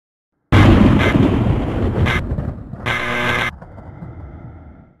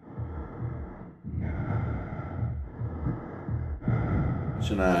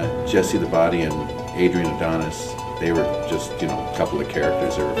watching Jesse the Body and Adrian Adonis. They were just, you know, a couple of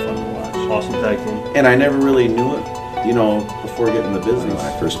characters that were fun to watch. Awesome tag team. And I never really knew it, you know, before getting in the business. When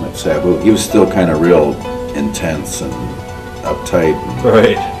I first met Sabu, he was still kind of real intense and uptight. And,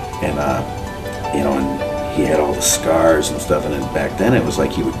 right. And, you know, and he had all the scars and stuff. And then back then it was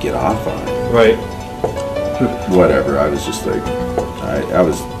like he would get off on it. Right. Whatever. I was just like, I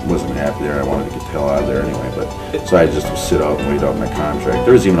wasn't happy there. I wanted to get the hell out of there anyway. But so I just would sit out and wait out my contract.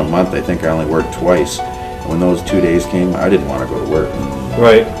 There was even a month, I think I only worked twice. And when those 2 days came, I didn't want to go to work.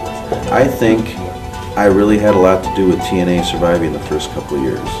 Right. I think I really had a lot to do with TNA surviving the first couple of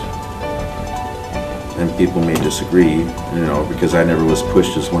years. And people may disagree, you know, because I never was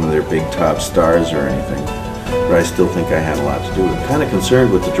pushed as one of their big top stars or anything. But I still think I had a lot to do with it. I'm kind of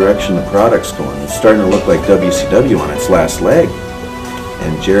concerned with the direction the product's going. It's starting to look like WCW on its last leg.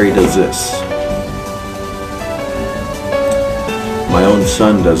 And Jerry does this. My own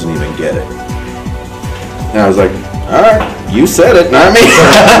son doesn't even get it. And I was like, all right, you said it, not me.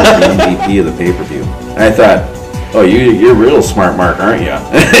 MVP of the pay-per-view. And I thought, oh, you're real smart, Mark, aren't you?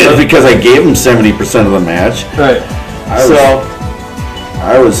 Because I gave him 70% of the match. Right.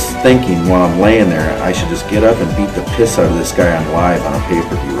 I was thinking while I'm laying there, I should just get up and beat the piss out of this guy on live on a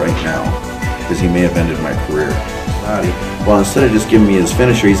pay-per-view right now, because he may have ended my career. Well, instead of just giving me his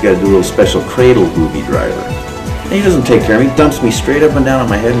finisher, he's got to do a little special cradle booby driver. And he doesn't take care of me. He dumps me straight up and down on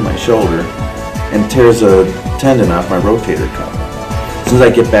my head and my shoulder and tears a tendon off my rotator cuff. As soon as I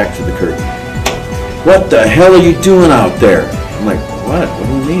get back to the curtain. What the hell are you doing out there? I'm like, what? What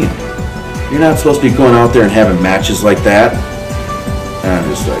do you mean? You're not supposed to be going out there and having matches like that. And I'm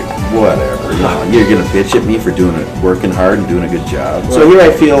just like, whatever. You know, you're gonna bitch at me for working hard and doing a good job. So here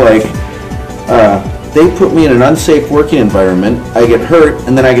I feel like they put me in an unsafe working environment. I get hurt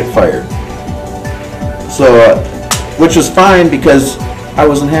and then I get fired. So, which was fine because I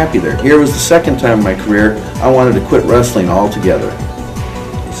wasn't happy there. Here was the second time in my career I wanted to quit wrestling altogether.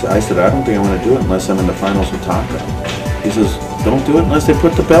 I said, I don't think I want to do it unless I'm in the finals with Tonka. He says, don't do it unless they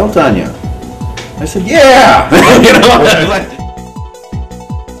put the belt on you. I said, yeah! You know?